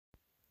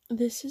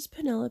This is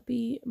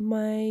Penelope,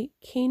 my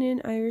Canaan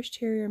Irish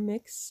Terrier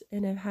mix,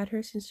 and I've had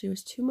her since she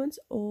was 2 months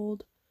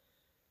old,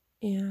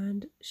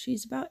 and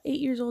she's about 8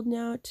 years old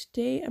now.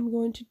 Today, I'm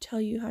going to tell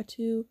you how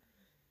to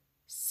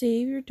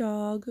save your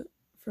dog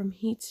from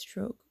heat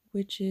stroke,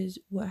 which is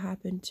what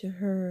happened to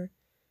her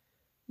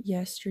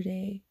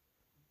yesterday.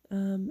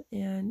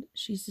 And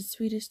she's the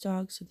sweetest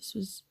dog, so this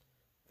was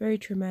very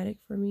traumatic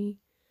for me.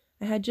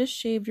 I had just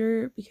shaved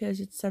her because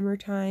it's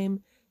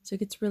summertime, so it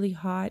gets really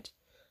hot.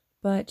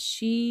 But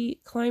she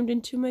climbed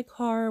into my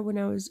car when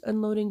I was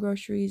unloading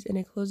groceries, and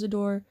I closed the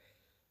door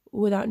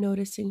without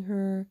noticing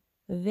her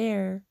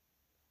there.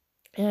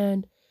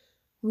 And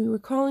we were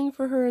calling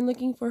for her and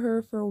looking for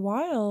her for a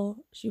while.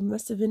 She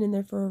must have been in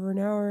there for over an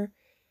hour.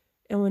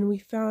 And when we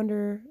found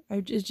her,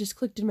 it just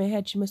clicked in my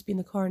head she must be in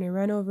the car, and I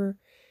ran over.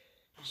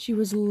 She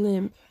was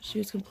limp. She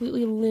was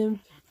completely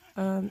limp.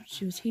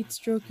 She was heat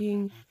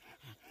stroking.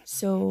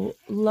 So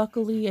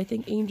luckily, I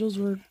think angels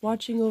were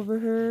watching over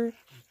her.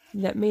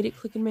 That made it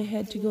click in my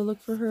head to go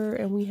look for her,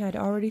 and we had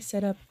already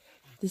set up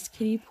this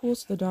kiddie pool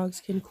so the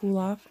dogs can cool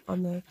off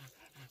on the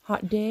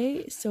hot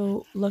day.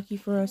 So lucky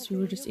for us, we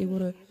were just able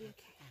to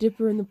dip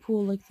her in the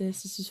pool like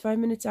this. This is 5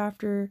 minutes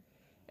after,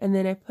 and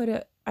then I put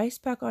a ice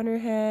pack on her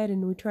head,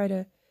 and we try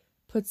to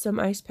put some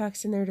ice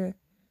packs in there to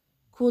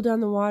cool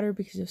down the water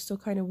because it was still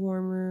kind of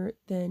warmer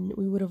than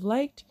we would have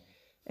liked.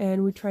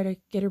 And we try to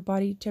get her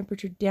body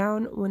temperature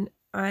down. When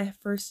I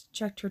first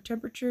checked her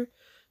temperature,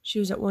 she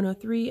was at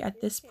 103.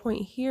 At this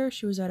point here,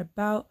 she was at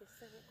about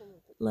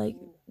like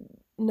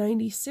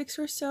 96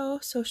 or so.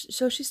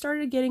 So she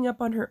started getting up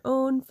on her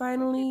own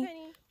finally.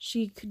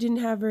 She didn't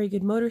have very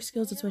good motor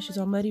skills. That's why she's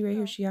all muddy right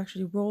here. She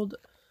actually rolled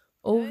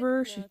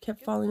over. She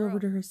kept falling over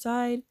to her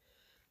side.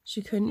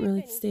 She couldn't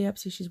really stay up,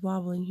 so she's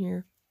wobbling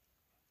here.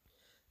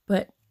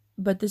 But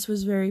this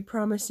was very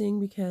promising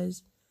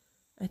because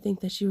I think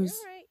that she was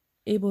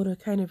able to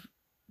kind of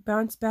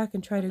bounce back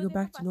and try to go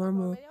back to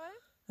normal.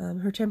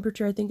 Her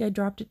temperature, I think I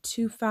dropped it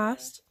too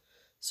fast,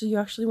 so you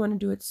actually want to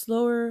do it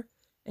slower.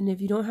 And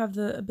if you don't have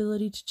the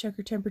ability to check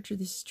her temperature,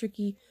 this is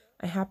tricky.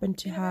 I happen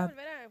to have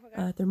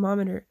a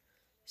thermometer.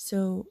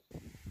 So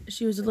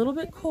she was a little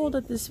bit cold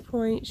at this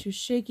point. She was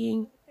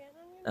shaking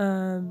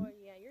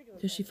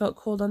because she felt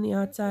cold on the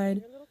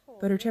outside,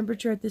 but her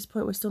temperature at this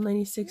point was still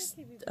 96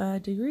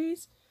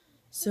 degrees.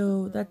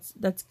 So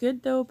that's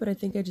good though, but I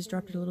think I just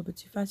dropped it a little bit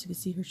too fast. You can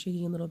see her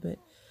shaking a little bit.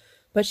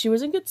 But she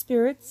was in good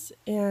spirits,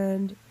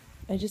 and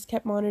I just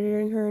kept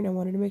monitoring her, and I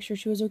wanted to make sure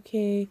she was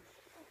okay.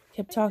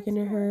 Kept talking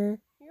to her.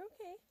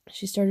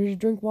 She started to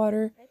drink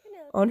water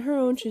on her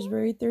own. She was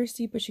very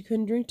thirsty, but she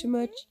couldn't drink too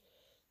much.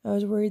 I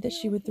was worried that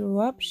she would throw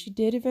up. She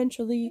did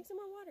eventually,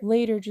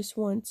 later, just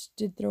once,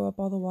 did throw up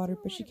all the water,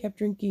 but she kept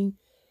drinking.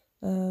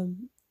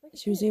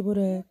 She was able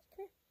to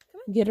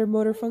get her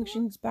motor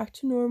functions back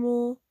to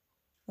normal.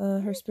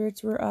 Her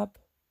spirits were up.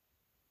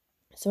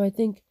 So I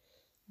think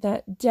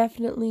that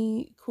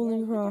definitely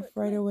cooling her off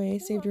right away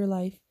saved her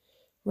life,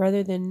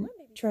 rather than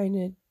trying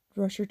to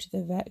rush her to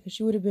the vet, because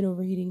she would have been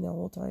overheating the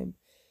whole time.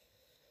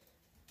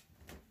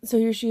 So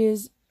here she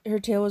is. Her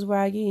tail was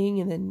wagging,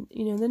 and then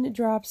then it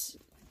drops.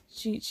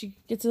 She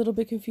gets a little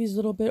bit confused, a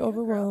little bit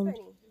overwhelmed,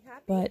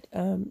 but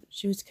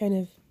she was kind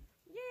of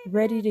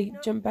ready to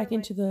jump back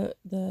into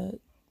the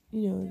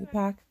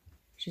pack.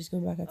 She's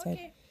going back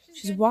outside.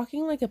 She's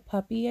walking like a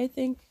puppy, I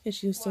think, because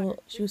she was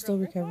still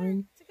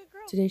recovering.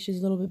 Today she's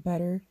a little bit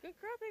better.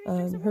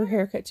 Her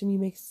haircut to me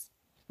makes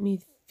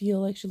me feel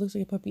like she looks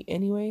like a puppy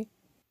anyway.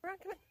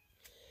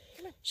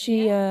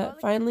 She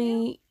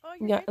finally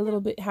got a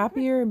little bit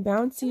happier and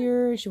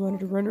bouncier. She wanted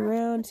to run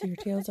around, see her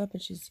tail's up,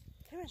 and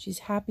she's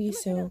happy.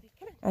 So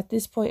at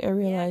this point, I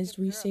realized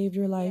we saved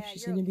her life.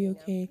 She's gonna be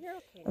okay.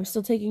 I'm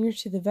still taking her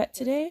to the vet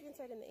today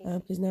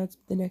because now it's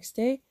the next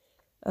day.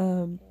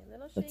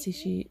 Let's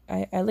see.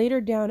 I laid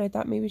her down. I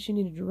thought maybe she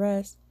needed to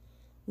rest.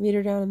 Laid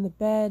her down in the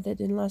bed. That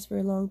didn't last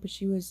very long, but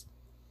she was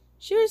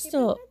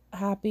still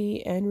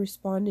happy and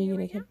responding.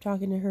 And I kept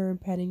talking to her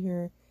and petting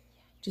her,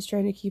 just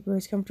trying to keep her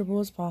as comfortable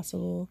as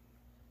possible.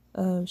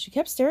 She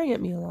kept staring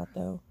at me a lot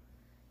though,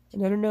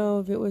 and I don't know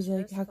if it was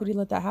like, how could you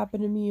let that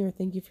happen to me, or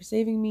thank you for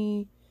saving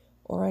me,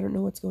 or I don't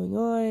know what's going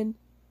on.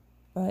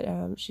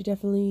 But she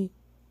definitely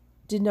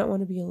did not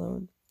want to be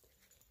alone.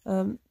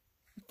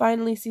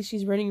 Finally, see,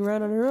 she's running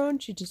around on her own.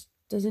 She just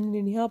doesn't need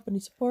any help, any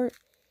support.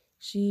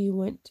 She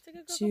went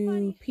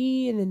to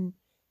pee, and then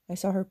I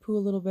saw her poo a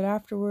little bit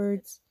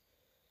afterwards.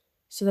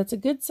 So that's a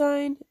good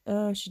sign.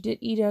 She did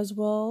eat as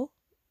well,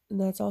 and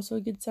that's also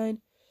a good sign.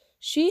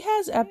 She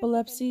has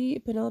epilepsy.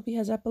 Penelope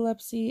has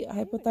epilepsy,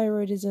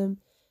 hypothyroidism,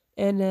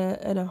 and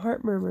a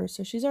heart murmur.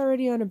 So she's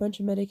already on a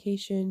bunch of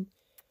medication,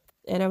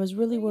 and I was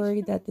really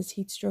worried that this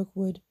heat stroke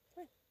would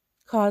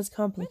cause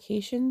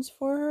complications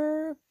for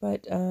her,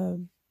 but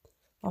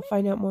I'll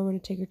find out more when I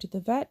take her to the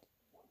vet.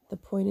 The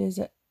point is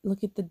that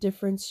look at the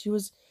difference. She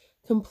was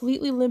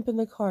completely limp in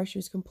the car. She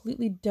was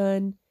completely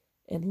done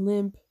and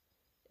limp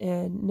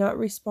and not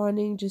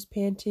responding, just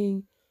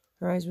panting.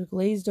 Her eyes were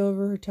glazed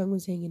over. Her tongue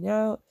was hanging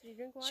out.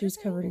 She was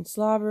covered in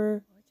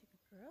slobber.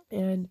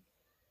 And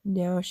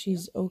now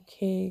she's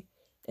okay.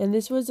 And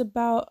this was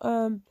about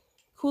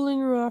cooling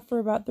her off for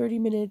about 30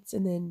 minutes,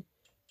 and then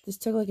this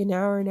took like an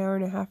hour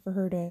and a half for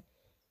her to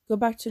go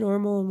back to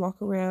normal and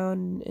walk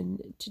around.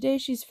 And today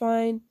she's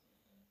fine.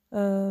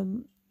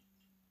 Um,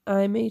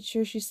 I made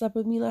sure she slept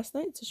with me last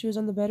night, so she was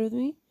on the bed with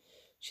me.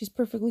 She's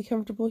perfectly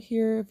comfortable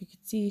here. If you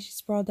could see, she's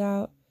sprawled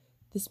out.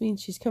 This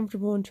means she's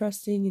comfortable and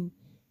trusting and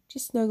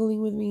just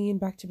snuggling with me and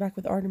back to back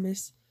with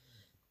Artemis.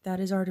 That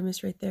is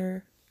Artemis right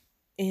there.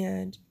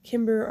 And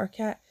Kimber, our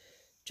cat,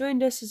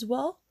 joined us as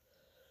well.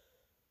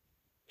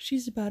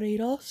 She's about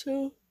 8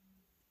 also.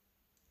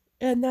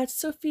 And that's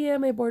Sophia,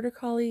 my border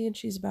collie, and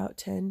she's about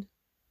 10.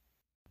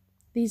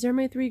 These are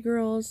my 3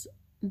 girls.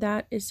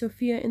 That is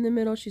Sophia in the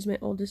middle. She's my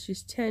oldest.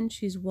 She's 10.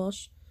 She's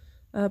Welsh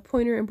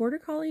Pointer and Border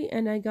Collie.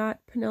 And I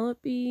got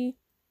Penelope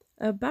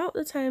about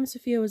the time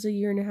Sophia was a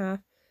year and a half.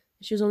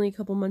 She was only a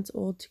couple months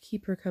old to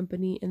keep her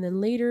company. And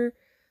then later,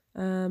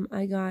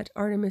 I got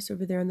Artemis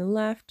over there on the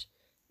left.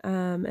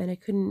 And I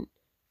couldn't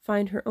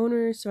find her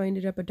owner, so I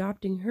ended up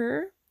adopting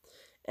her.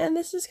 And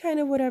this is kind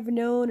of what I've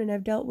known and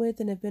I've dealt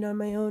with and I've been on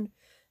my own.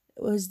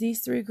 It was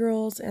these 3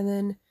 girls, and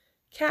then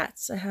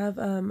cats. I have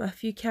a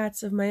few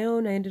cats of my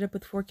own. I ended up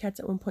with 4 cats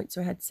at one point,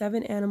 so I had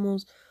 7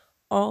 animals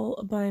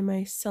all by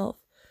myself.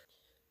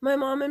 My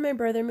mom and my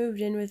brother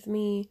moved in with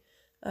me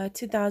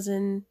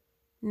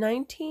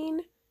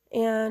 2019,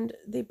 and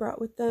they brought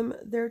with them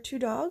their 2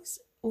 dogs,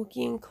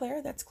 Wookie and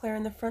Claire. That's Claire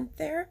in the front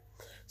there.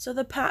 So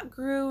the pack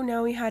grew.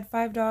 Now we had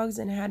 5 dogs,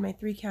 and I had my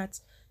 3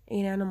 cats,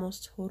 8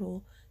 animals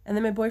total. And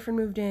then my boyfriend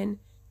moved in.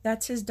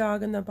 That's his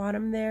dog on the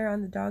bottom there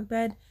on the dog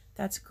bed.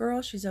 That's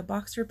Girl. She's a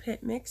boxer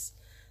pit mix.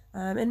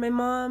 And my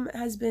mom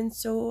has been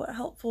so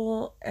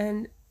helpful,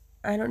 and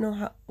I don't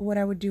know what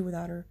I would do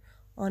without her,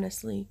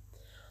 honestly.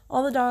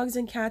 All the dogs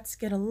and cats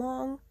get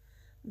along.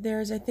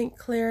 There's, I think,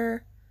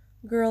 Claire,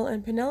 Girl,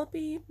 and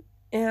Penelope.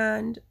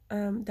 And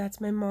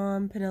that's my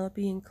mom,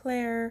 Penelope, and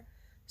Claire.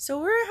 So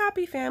we're a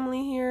happy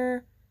family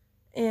here.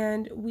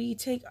 And we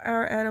take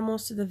our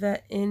animals to the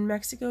vet in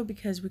Mexico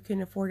because we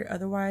couldn't afford it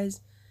otherwise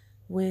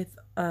with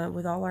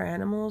all our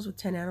animals, with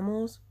 10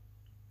 animals.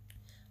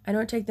 I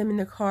don't take them in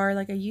the car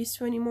like I used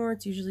to anymore.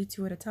 It's usually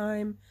 2 at a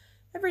time.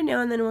 Every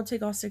now and then we'll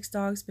take all 6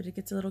 dogs, but it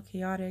gets a little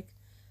chaotic.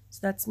 So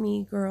that's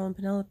me, Girl, and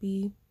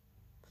Penelope.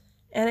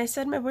 And I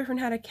said my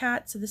boyfriend had a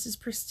cat, so this is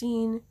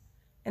Pristine.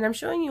 And I'm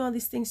showing you all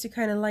these things to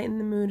kind of lighten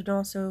the mood and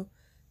also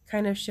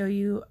kind of show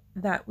you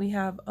that we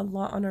have a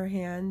lot on our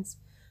hands.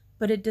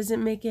 But it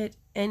doesn't make it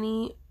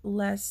any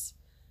less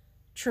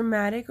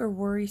traumatic or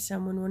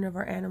worrisome when one of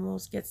our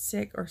animals gets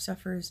sick or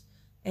suffers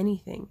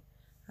anything.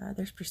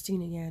 There's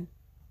Pristine again.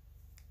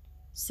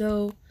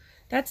 So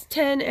that's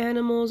 10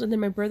 animals, and then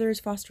my brother is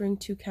fostering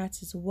 2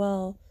 cats as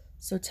well.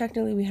 So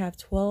technically we have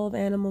 12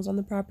 animals on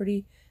the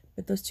property,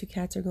 but those 2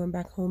 cats are going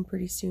back home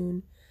pretty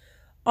soon.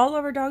 All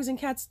of our dogs and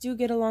cats do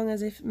get along,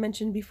 as I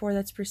mentioned before.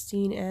 That's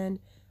Pristine, and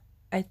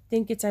I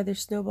think it's either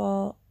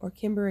Snowball or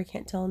Kimber. I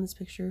can't tell in this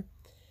picture.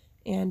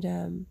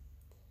 And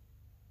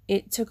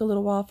it took a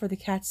little while for the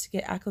cats to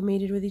get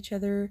acclimated with each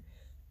other,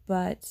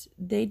 but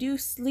they do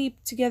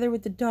sleep together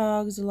with the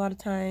dogs a lot of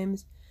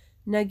times.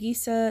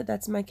 Nagisa,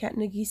 that's my cat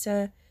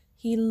Nagisa,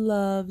 he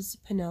loves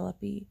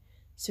Penelope.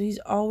 So he's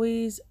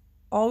always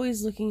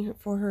looking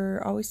for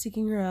her, always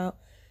seeking her out.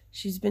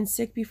 She's been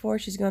sick before,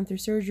 she's gone through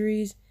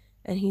surgeries,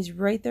 and he's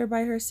right there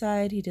by her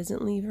side. He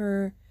doesn't leave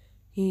her.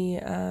 He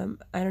I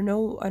don't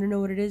know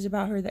what it is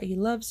about her that he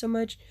loves so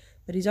much,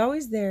 but he's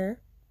always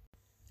there.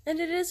 And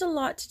it is a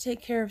lot to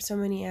take care of so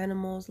many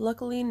animals.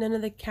 Luckily, none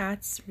of the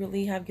cats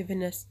really have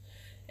given us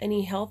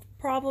any health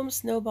problems.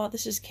 Snowball,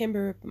 this is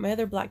Kimber, my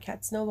other black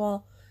cat,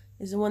 Snowball,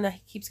 is the one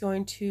that keeps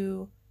going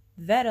to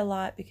vet a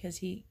lot because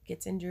he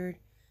gets injured.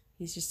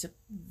 He's just a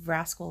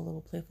rascal, a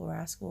little playful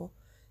rascal.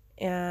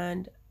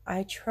 And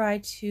I try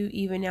to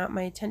even out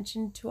my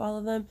attention to all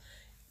of them.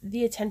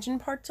 The attention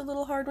part's a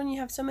little hard when you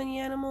have so many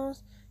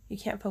animals. You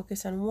can't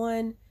focus on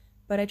one.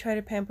 But I try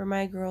to pamper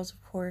my girls,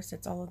 of course.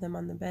 That's all of them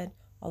on the bed,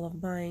 all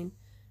of mine.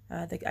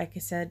 Like I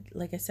said,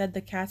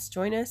 the cats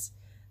join us.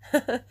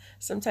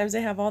 Sometimes I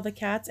have all the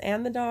cats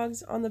and the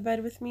dogs on the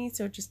bed with me,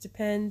 so it just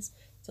depends.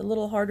 It's a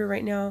little harder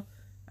right now.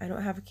 I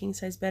don't have a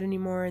king-size bed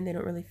anymore, and they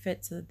don't really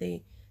fit, so that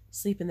they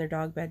sleep in their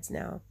dog beds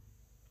now.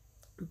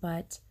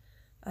 But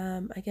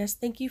I guess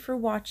thank you for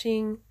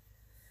watching.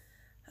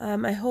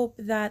 I hope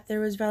that there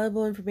was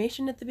valuable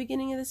information at the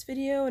beginning of this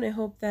video, and I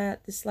hope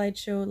that the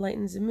slideshow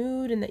lightens the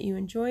mood and that you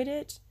enjoyed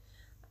it.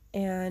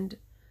 And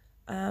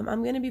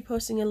I'm going to be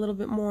posting a little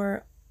bit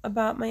more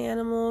about my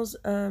animals,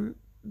 the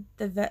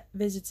vet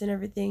visits and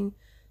everything.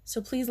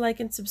 So please like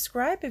and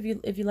subscribe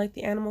if you like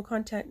the animal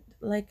content,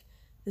 like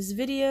this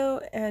video,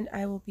 and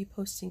I will be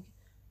posting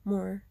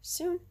more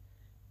soon.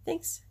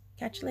 Thanks.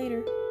 Catch you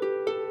later.